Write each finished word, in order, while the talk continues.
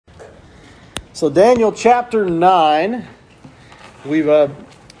So Daniel chapter 9, we've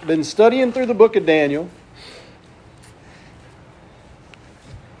been studying through the book of Daniel.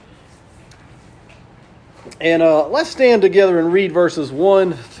 And let's stand together and read verses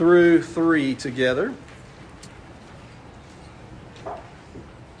 1 through 3 together.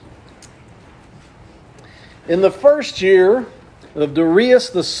 In the first year of Darius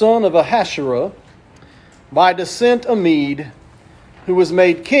the son of Ahasuerus, by descent a Mede, who was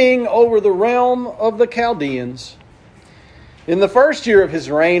made king over the realm of the Chaldeans. In the first year of his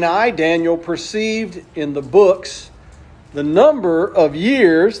reign, I, Daniel, perceived in the books the number of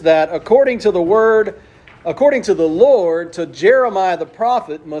years that, according to the Lord, to Jeremiah the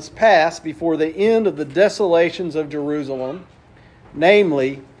prophet must pass before the end of the desolations of Jerusalem,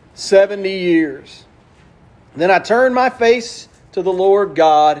 namely 70 years. Then I turned my face to the Lord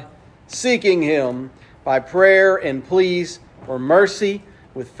God, seeking Him by prayer and pleas for mercy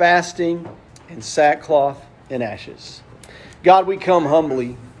with fasting and sackcloth and ashes. God, we come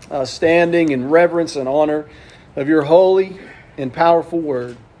humbly, standing in reverence and honor of your holy and powerful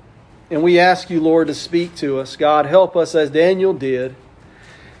word. And we ask you, Lord, to speak to us. God, help us as Daniel did,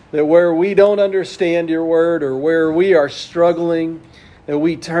 that where we don't understand your word or where we are struggling, that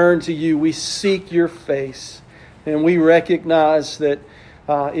we turn to you, we seek your face, and we recognize that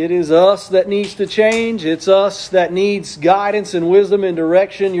it is us that needs to change. It's us that needs guidance and wisdom and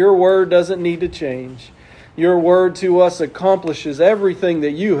direction. Your word doesn't need to change. Your word to us accomplishes everything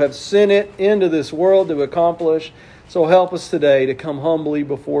that you have sent it into this world to accomplish. So help us today to come humbly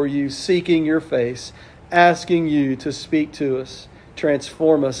before you, seeking your face, asking you to speak to us,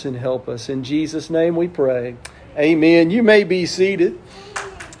 transform us, and help us. In Jesus' name we pray. Amen. You may be seated.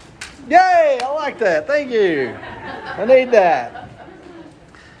 Yay! I like that. Thank you. I need that.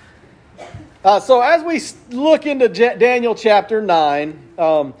 So as we look into Daniel chapter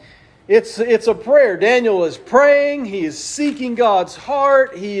 9, it's a prayer. Daniel is praying. He is seeking God's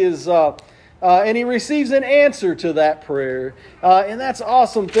heart. He is, and he receives an answer to that prayer. And that's an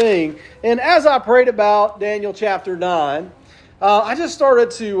awesome thing. And as I prayed about Daniel chapter 9, I just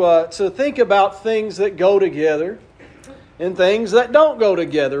started to think about things that go together and things that don't go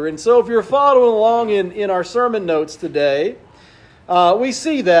together. And so if you're following along in our sermon notes today, we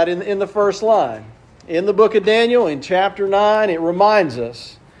see that in the first line. In the book of Daniel, in chapter 9, it reminds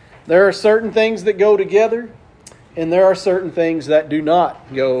us there are certain things that go together, and there are certain things that do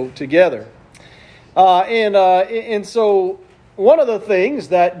not go together. And so one of the things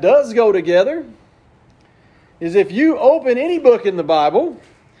that does go together is if you open any book in the Bible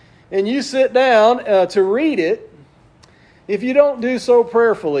and you sit down to read it, if you don't do so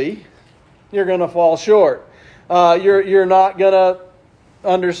prayerfully, you're going to fall short. You're not going to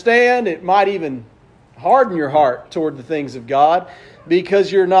understand. It might even harden your heart toward the things of God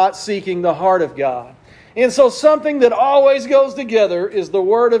because you're not seeking the heart of God. And so something that always goes together is the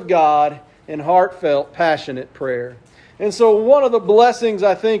Word of God and heartfelt, passionate prayer. And so one of the blessings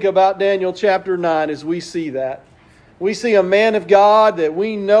I think about Daniel chapter 9 is we see that. We see a man of God that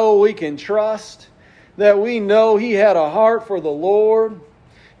we know we can trust, that we know he had a heart for the Lord.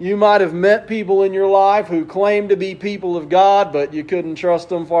 You might have met people in your life who claimed to be people of God, but you couldn't trust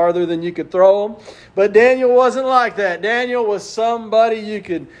them farther than you could throw them. But Daniel wasn't like that. Daniel was somebody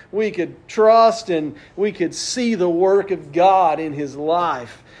we could trust, and we could see the work of God in his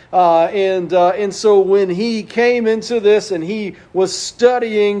life. And so when he came into this and he was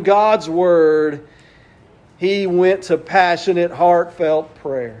studying God's Word, he went to passionate, heartfelt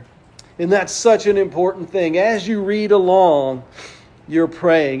prayer. And that's such an important thing. As you read along, you're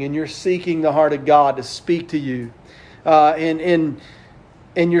praying and you're seeking the heart of God to speak to you. And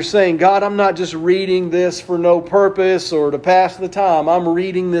you're saying, God, I'm not just reading this for no purpose or to pass the time. I'm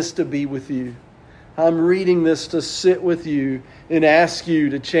reading this to be with you. I'm reading this to sit with you and ask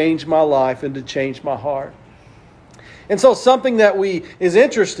you to change my life and to change my heart. And so something that is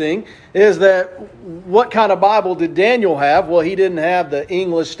interesting is that what kind of Bible did Daniel have? Well, he didn't have the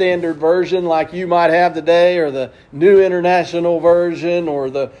English Standard Version like you might have today, or the New International Version, or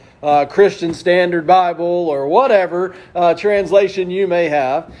the Christian Standard Bible, or whatever translation you may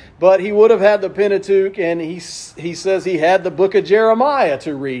have. But he would have had the Pentateuch, and he says he had the book of Jeremiah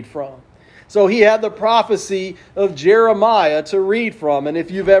to read from. So he had the prophecy of Jeremiah to read from. And if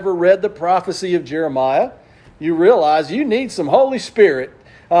you've ever read the prophecy of Jeremiah, you realize you need some Holy Spirit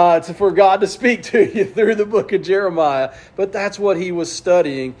for God to speak to you through the book of Jeremiah. But that's what he was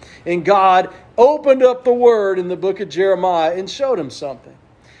studying. And God opened up the Word in the book of Jeremiah and showed him something.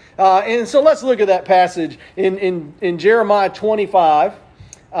 And so let's look at that passage in Jeremiah 25.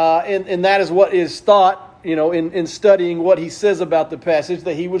 And that is what is thought, in studying what he says about the passage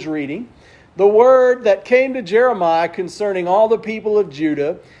that he was reading. the word that came to Jeremiah concerning all the people of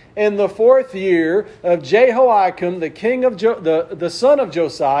Judah in the 4th year of Jehoiakim, the son of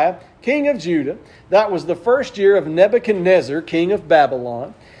Josiah, king of Judah. That was the 1st year of Nebuchadnezzar, king of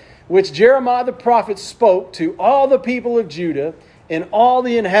Babylon, which Jeremiah the prophet spoke to all the people of Judah and all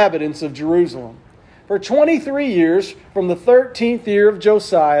the inhabitants of Jerusalem. For 23 years, from the 13th year of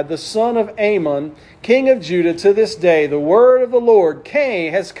Josiah, the son of Amon, king of Judah, to this day, the word of the Lord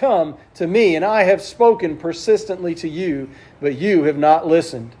has come to me, and I have spoken persistently to you, but you have not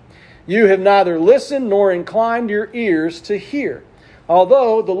listened. You have neither listened nor inclined your ears to hear,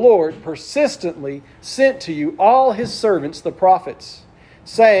 although the Lord persistently sent to you all His servants, the prophets,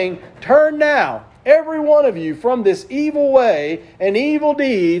 saying, turn now, every one of you, from this evil way and evil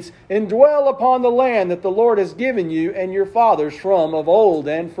deeds, and dwell upon the land that the Lord has given you and your fathers from of old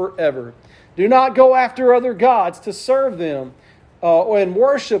and forever. Do not go after other gods to serve them and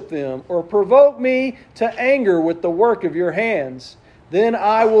worship them, or provoke me to anger with the work of your hands. Then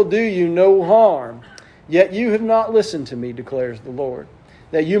I will do you no harm. Yet you have not listened to me, declares the Lord,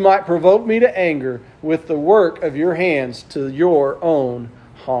 that you might provoke me to anger with the work of your hands to your own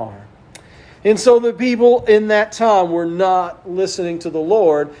harm. And so the people in that time were not listening to the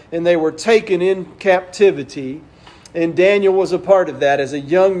Lord, and they were taken in captivity. And Daniel was a part of that. As a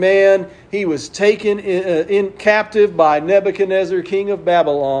young man, he was taken in captive by Nebuchadnezzar, king of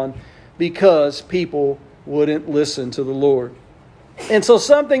Babylon, because people wouldn't listen to the Lord. And so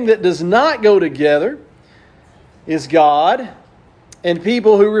something that does not go together is God and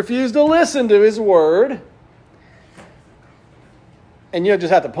people who refuse to listen to His Word. And you'll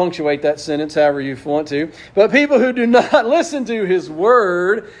just have to punctuate that sentence however you want to. But people who do not listen to His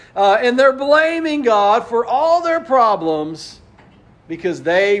Word, and they're blaming God for all their problems because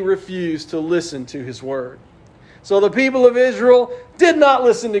they refuse to listen to His Word. So the people of Israel did not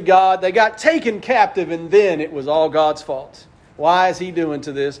listen to God. They got taken captive, and then it was all God's fault. Why is He doing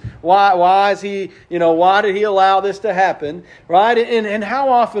to this? Why is He, why did He allow this to happen? Right? And how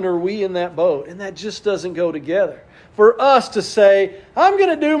often are we in that boat? And that just doesn't go together. For us to say, I'm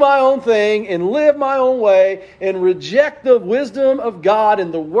going to do my own thing and live my own way and reject the wisdom of God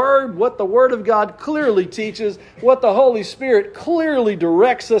and the Word, what the Word of God clearly teaches, what the Holy Spirit clearly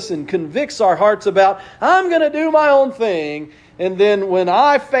directs us and convicts our hearts about. I'm going to do my own thing. And then when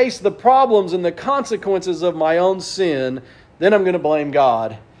I face the problems and the consequences of my own sin, then I'm going to blame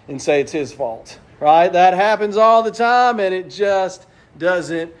God and say it's His fault. Right? That happens all the time, and it just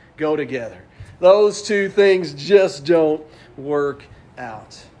doesn't go together. Those two things just don't work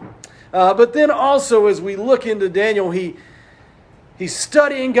out. But then also, as we look into Daniel, he's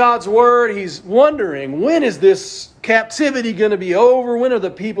studying God's Word. He's wondering, when is this captivity going to be over? When are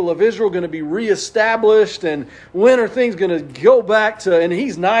the people of Israel going to be reestablished? And when are things going to go back to, and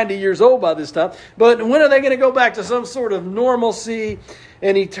he's 90 years old by this time, but when are they going to go back to some sort of normalcy?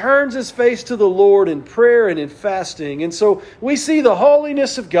 And he turns his face to the Lord in prayer and in fasting. And so we see the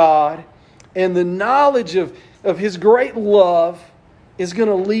holiness of God and the knowledge of His great love is going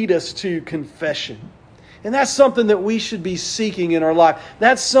to lead us to confession. And that's something that we should be seeking in our life.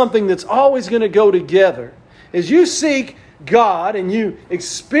 That's something that's always going to go together. As you seek God and you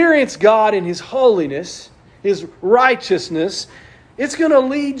experience God in His holiness, His righteousness, it's going to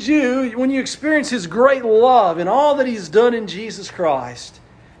lead you, when you experience His great love and all that He's done in Jesus Christ,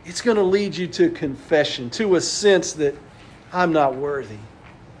 it's going to lead you to confession, to a sense that I'm not worthy.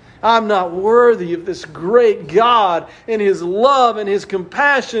 I'm not worthy of this great God and His love and His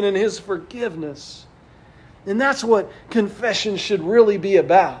compassion and His forgiveness. And that's what confession should really be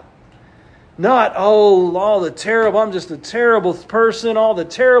about. Not, all the terrible, I'm just a terrible person, all the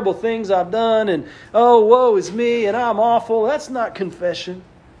terrible things I've done, and woe is me, and I'm awful. That's not confession.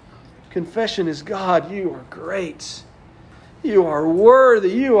 Confession is, God, you are great. You are worthy.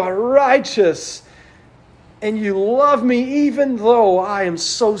 You are righteous. And you love me even though I am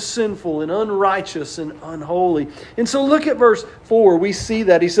so sinful and unrighteous and unholy. And so look at verse 4. We see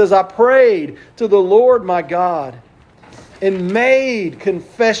that. He says, I prayed to the Lord my God and made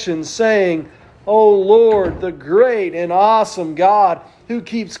confession, saying, O Lord, the great and awesome God, who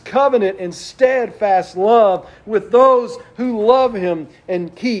keeps covenant and steadfast love with those who love Him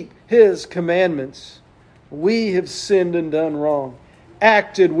and keep His commandments. We have sinned and done wrong,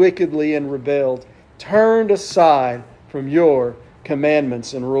 acted wickedly and rebelled, turned aside from your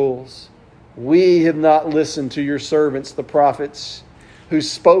commandments and rules. We have not listened to your servants, the prophets, who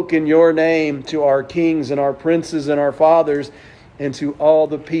spoke in your name to our kings and our princes and our fathers and to all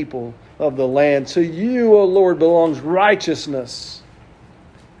the people of the land. To you, O Lord, belongs righteousness,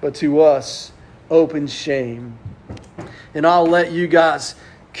 but to us open shame. And I'll let you guys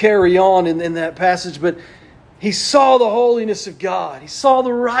carry on in that passage, but he saw the holiness of God. He saw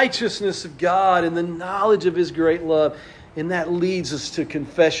the righteousness of God and the knowledge of His great love. And that leads us to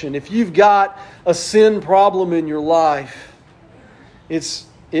confession. If you've got a sin problem in your life,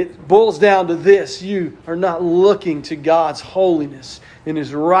 it boils down to this. You are not looking to God's holiness and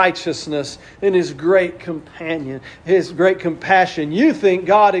His righteousness and His great His great compassion. You think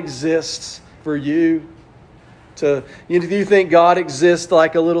God exists for you. You think God exists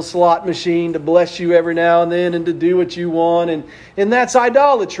like a little slot machine to bless you every now and then and to do what you want. And that's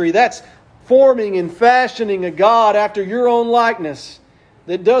idolatry. That's forming and fashioning a God after your own likeness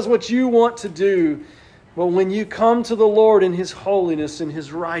that does what you want to do. But when you come to the Lord in His holiness and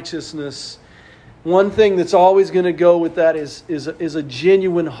His righteousness, one thing that's always going to go with that is a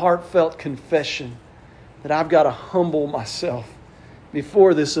genuine, heartfelt confession that I've got to humble myself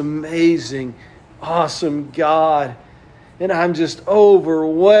before this amazing, awesome God. And I'm just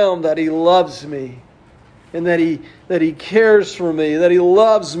overwhelmed that He loves me and that He cares for me, that He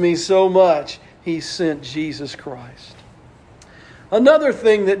loves me so much. He sent Jesus Christ. Another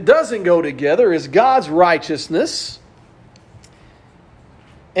thing that doesn't go together is God's righteousness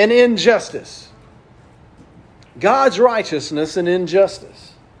and injustice. God's righteousness and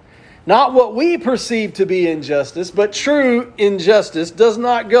injustice. Not what we perceive to be injustice, but true injustice does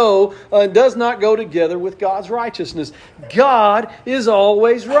not go together with God's righteousness. God is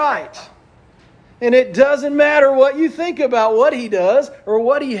always right. And it doesn't matter what you think about what He does or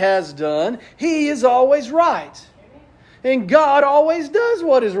what He has done. He is always right. And God always does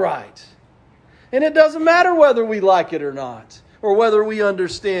what is right. And it doesn't matter whether we like it or not, or whether we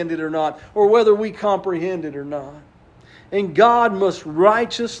understand it or not, or whether we comprehend it or not. And God must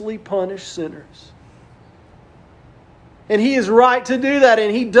righteously punish sinners. And He is right to do that,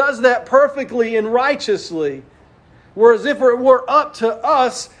 and He does that perfectly and righteously. Whereas if it were up to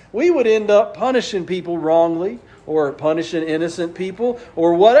us, we would end up punishing people wrongly, or punishing innocent people,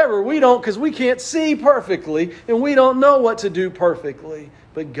 or whatever. We don't, because we can't see perfectly, and we don't know what to do perfectly.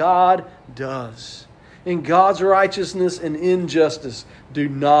 But God does. And God's righteousness and injustice do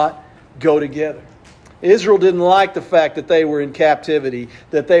not go together. Israel didn't like the fact that they were in captivity,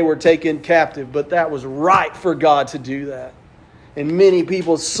 that they were taken captive, but that was right for God to do that. And many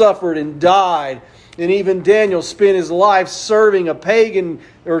people suffered and died. And even Daniel spent his life serving a pagan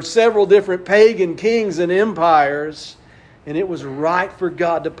or several different pagan kings and empires. And it was right for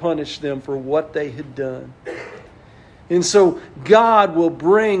God to punish them for what they had done. And so God will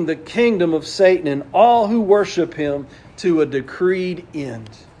bring the kingdom of Satan and all who worship him to a decreed end.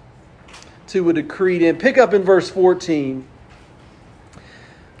 To a decreed end. Pick up in verse 14.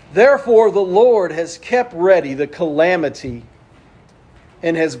 Therefore the Lord has kept ready the calamity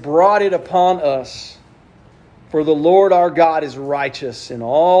and has brought it upon us. For the Lord our God is righteous in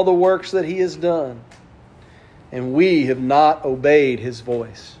all the works that He has done, and we have not obeyed His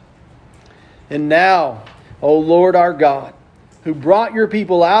voice. And now, O Lord our God, who brought your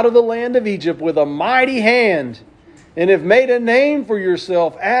people out of the land of Egypt with a mighty hand, and have made a name for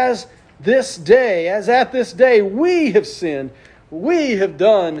yourself, as at this day we have sinned, we have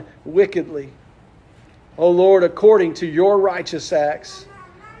done wickedly. O Lord, according to your righteous acts,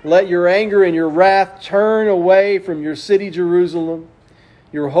 let your anger and your wrath turn away from your city Jerusalem,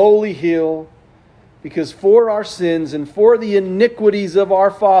 your holy hill, because for our sins and for the iniquities of our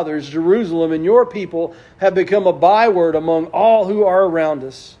fathers, Jerusalem and your people have become a byword among all who are around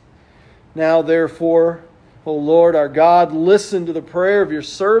us. Now, therefore, O Lord our God, listen to the prayer of your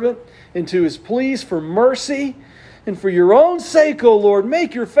servant and to his pleas for mercy. And for your own sake, O Lord,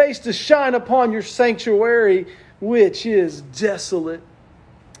 make your face to shine upon your sanctuary, which is desolate.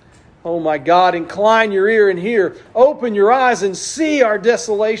 Oh my God, incline your ear and hear. Open your eyes and see our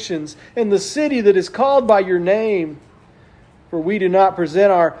desolations and the city that is called by your name. For we do not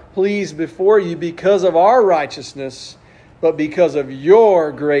present our pleas before you because of our righteousness, but because of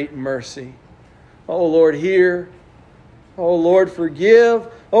your great mercy. Oh Lord, hear. Oh Lord,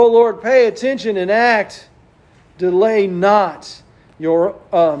 forgive. Oh Lord, pay attention and act. Delay not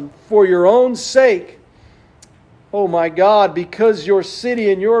for your own sake. Oh my God, because your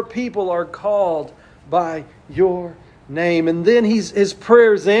city and your people are called by your name. And then his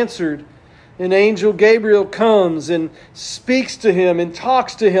prayer is answered. And angel Gabriel comes and speaks to him and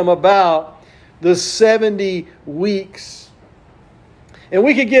talks to him about the 70 weeks. And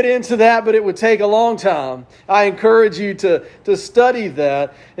we could get into that, but it would take a long time. I encourage you to study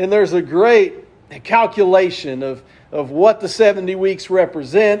that. And there's a great calculation of what the 70 weeks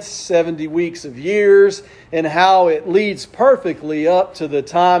represents, 70 weeks of years, and how it leads perfectly up to the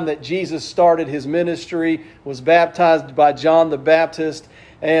time that Jesus started his ministry, was baptized by John the Baptist,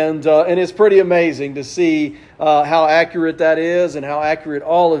 And it's pretty amazing to see how accurate that is and how accurate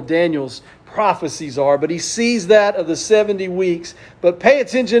all of Daniel's prophecies are. But he sees that of the 70 weeks. But pay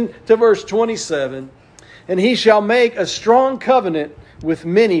attention to verse 27. And he shall make a strong covenant with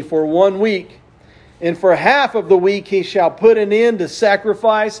many for 1 week. And for half of the week he shall put an end to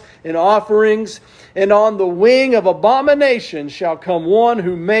sacrifice and offerings. And on the wing of abomination shall come one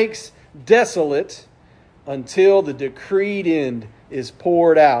who makes desolate until the decreed end is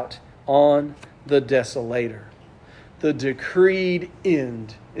poured out on the desolator. The decreed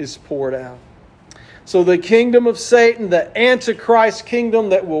end is poured out. So the kingdom of Satan, the Antichrist kingdom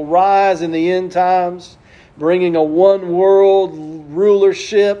that will rise in the end times, bringing a one world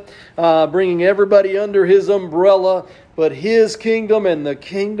rulership, bringing everybody under his umbrella, but his kingdom and the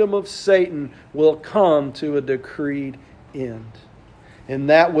kingdom of Satan will come to a decreed end. And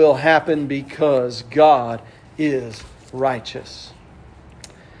that will happen because God is righteous.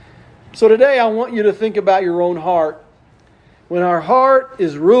 So today I want you to think about your own heart. When our heart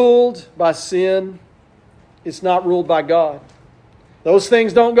is ruled by sin, it's not ruled by God. Those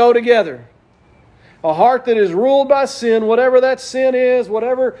things don't go together. A heart that is ruled by sin, whatever that sin is,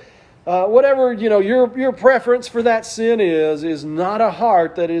 whatever your preference for that sin is not a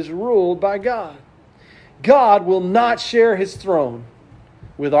heart that is ruled by God. God will not share His throne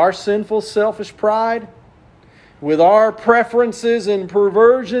with our sinful, selfish pride, with our preferences and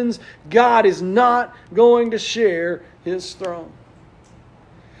perversions. God is not going to share His throne.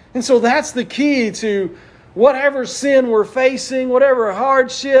 And so that's the key to whatever sin we're facing, whatever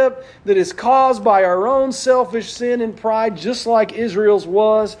hardship that is caused by our own selfish sin and pride, just like Israel's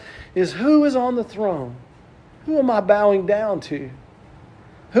was, is who is on the throne? Who am I bowing down to?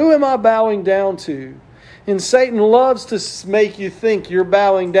 Who am I bowing down to? And Satan loves to make you think you're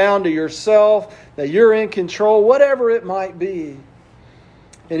bowing down to yourself, that you're in control, whatever it might be.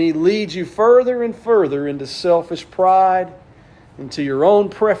 And he leads you further and further into selfish pride, into your own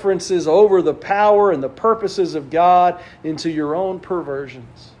preferences over the power and the purposes of God, into your own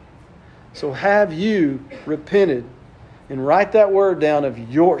perversions. So have you repented? And write that word down of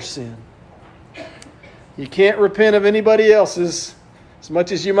your sin. You can't repent of anybody else's, as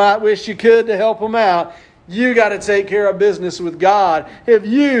much as you might wish you could to help them out. You got to take care of business with God. Have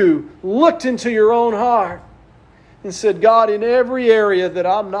you looked into your own heart and said, God, in every area that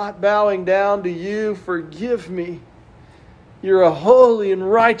I'm not bowing down to you, forgive me. You're a holy and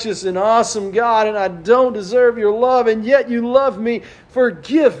righteous and awesome God, and I don't deserve your love, and yet you love me.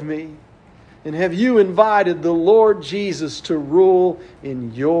 Forgive me. And have you invited the Lord Jesus to rule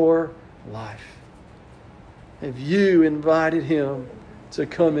in your life? Have you invited Him to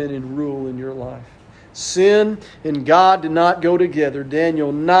come in and rule in your life? Sin and God do not go together.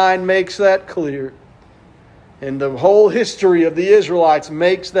 Daniel 9 makes that clear. And the whole history of the Israelites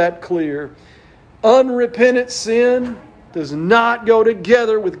makes that clear. Unrepentant sin does not go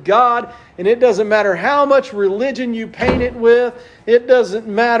together with God. And it doesn't matter how much religion you paint it with. It doesn't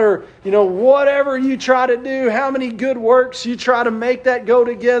matter, whatever you try to do, how many good works you try to make that go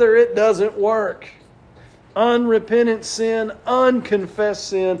together. It doesn't work. Unrepentant sin, unconfessed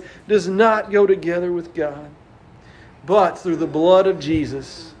sin does not go together with God. But through the blood of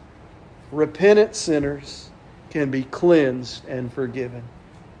Jesus, repentant sinners can be cleansed and forgiven.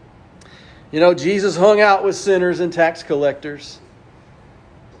 Jesus hung out with sinners and tax collectors.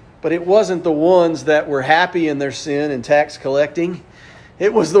 But it wasn't the ones that were happy in their sin and tax collecting.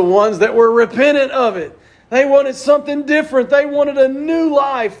 It was the ones that were repentant of it. They wanted something different. They wanted a new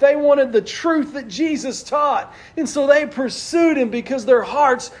life. They wanted the truth that Jesus taught. And so they pursued Him because their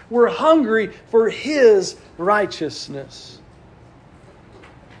hearts were hungry for His righteousness.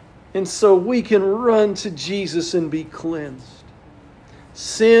 And so we can run to Jesus and be cleansed.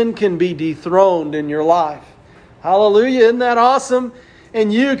 Sin can be dethroned in your life. Hallelujah. Isn't that awesome?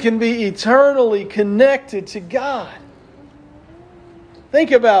 And you can be eternally connected to God.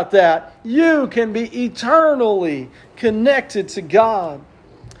 Think about that. You can be eternally connected to God.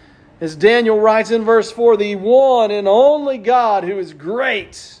 As Daniel writes in verse 4, the one and only God who is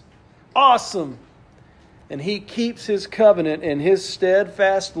great, awesome, and He keeps His covenant and His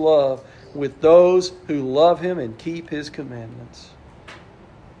steadfast love with those who love Him and keep His commandments.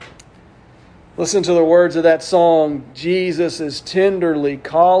 Listen to the words of that song. Jesus is tenderly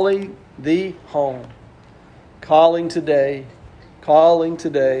calling thee home. Calling today. Calling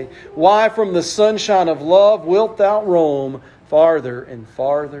today. Why from the sunshine of love wilt thou roam farther and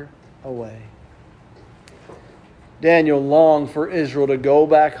farther away? Daniel longed for Israel to go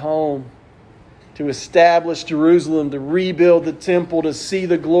back home, to establish Jerusalem, to rebuild the temple, to see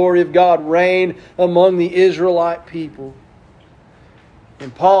the glory of God reign among the Israelite people.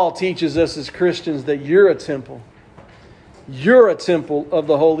 And Paul teaches us as Christians that you're a temple. You're a temple of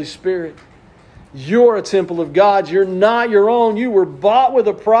the Holy Spirit. You're a temple of God. You're not your own. You were bought with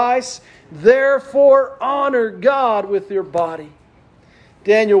a price. Therefore, honor God with your body.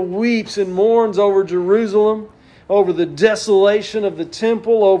 Daniel weeps and mourns over Jerusalem, over the desolation of the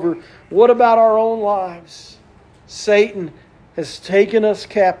temple, over what about our own lives? Satan has taken us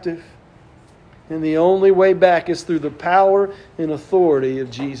captive. And the only way back is through the power and authority of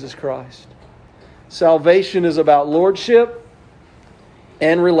Jesus Christ. Salvation is about lordship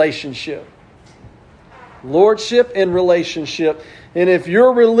and relationship. Lordship and relationship. And if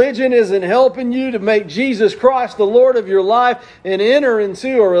your religion isn't helping you to make Jesus Christ the Lord of your life and enter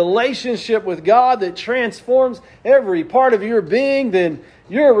into a relationship with God that transforms every part of your being, then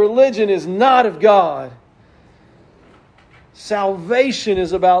your religion is not of God. Salvation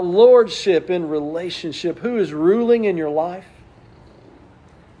is about lordship and relationship. Who is ruling in your life?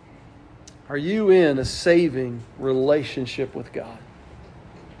 Are you in a saving relationship with God?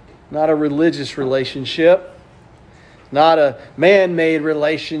 Not a religious relationship, not a man-made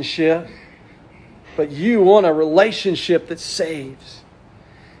relationship, but you want a relationship that saves.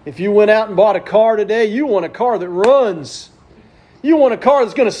 If you went out and bought a car today, you want a car that runs. You want a car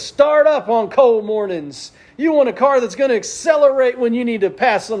that's going to start up on cold mornings. You want a car that's going to accelerate when you need to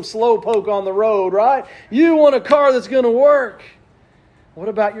pass some slow poke on the road, right? You want a car that's going to work. What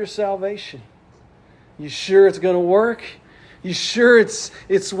about your salvation? You sure it's going to work? You sure it's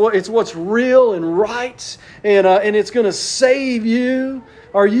what's real and right and it's going to save you?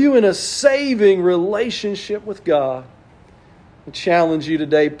 Are you in a saving relationship with God? I challenge you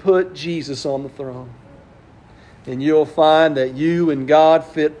today, put Jesus on the throne. And you'll find that you and God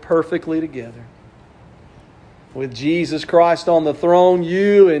fit perfectly together. With Jesus Christ on the throne,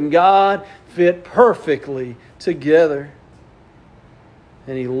 you and God fit perfectly together.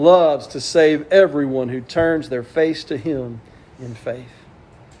 And He loves to save everyone who turns their face to Him in faith.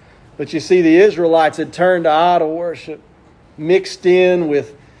 But you see, the Israelites had turned to idol worship, mixed in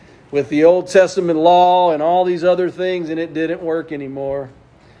with the Old Testament law and all these other things, and it didn't work anymore.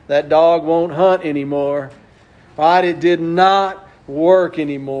 That dog won't hunt anymore. Right? It did not work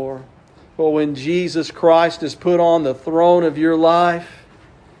anymore. But when Jesus Christ is put on the throne of your life,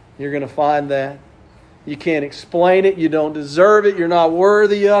 you're going to find that. You can't explain it. You don't deserve it. You're not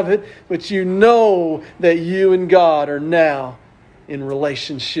worthy of it. But you know that you and God are now in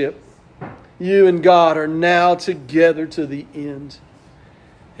relationship. You and God are now together to the end.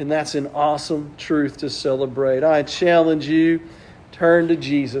 And that's an awesome truth to celebrate. I challenge you, turn to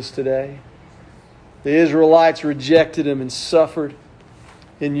Jesus today. The Israelites rejected Him and suffered.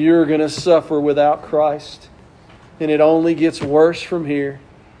 And you're going to suffer without Christ. And it only gets worse from here.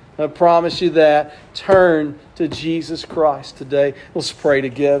 I promise you that. Turn to Jesus Christ today. Let's pray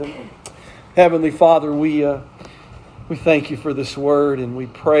together. Heavenly Father, we thank You for this word, and we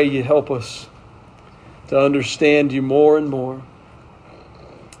pray You help us to understand You more and more.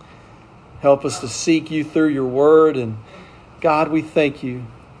 Help us to seek You through Your word. And God, we thank You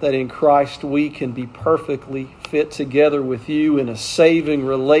that in Christ we can be perfectly fit together with You in a saving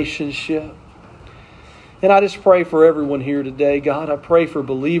relationship. And I just pray for everyone here today. God, I pray for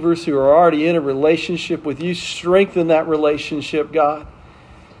believers who are already in a relationship with You. Strengthen that relationship, God.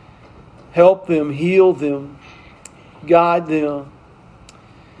 Help them, heal them, guide them,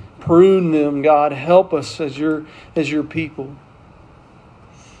 prune them, God. Help us as Your people.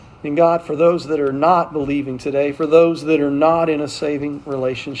 And God, for those that are not believing today, for those that are not in a saving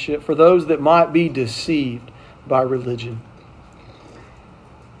relationship, for those that might be deceived by religion,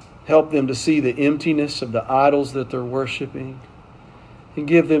 help them to see the emptiness of the idols that they're worshiping, and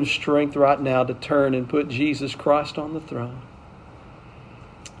give them strength right now to turn and put Jesus Christ on the throne.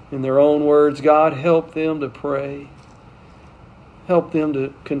 In their own words, God, help them to pray. Help them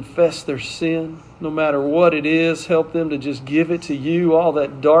to confess their sin, no matter what it is. Help them to just give it to You, all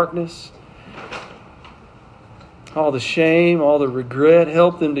that darkness, all the shame, all the regret.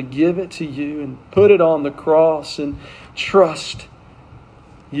 Help them to give it to You and put it on the cross and trust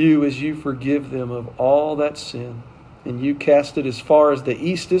You as You forgive them of all that sin. And You cast it as far as the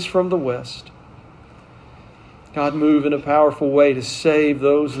east is from the west. God, move in a powerful way to save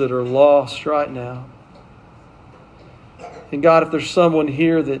those that are lost right now. And God, if there's someone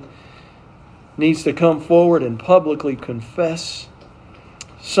here that needs to come forward and publicly confess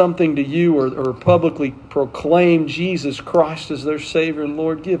something to You or publicly proclaim Jesus Christ as their Savior and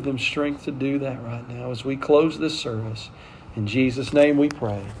Lord, give them strength to do that right now as we close this service. In Jesus' name we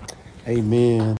pray. Amen.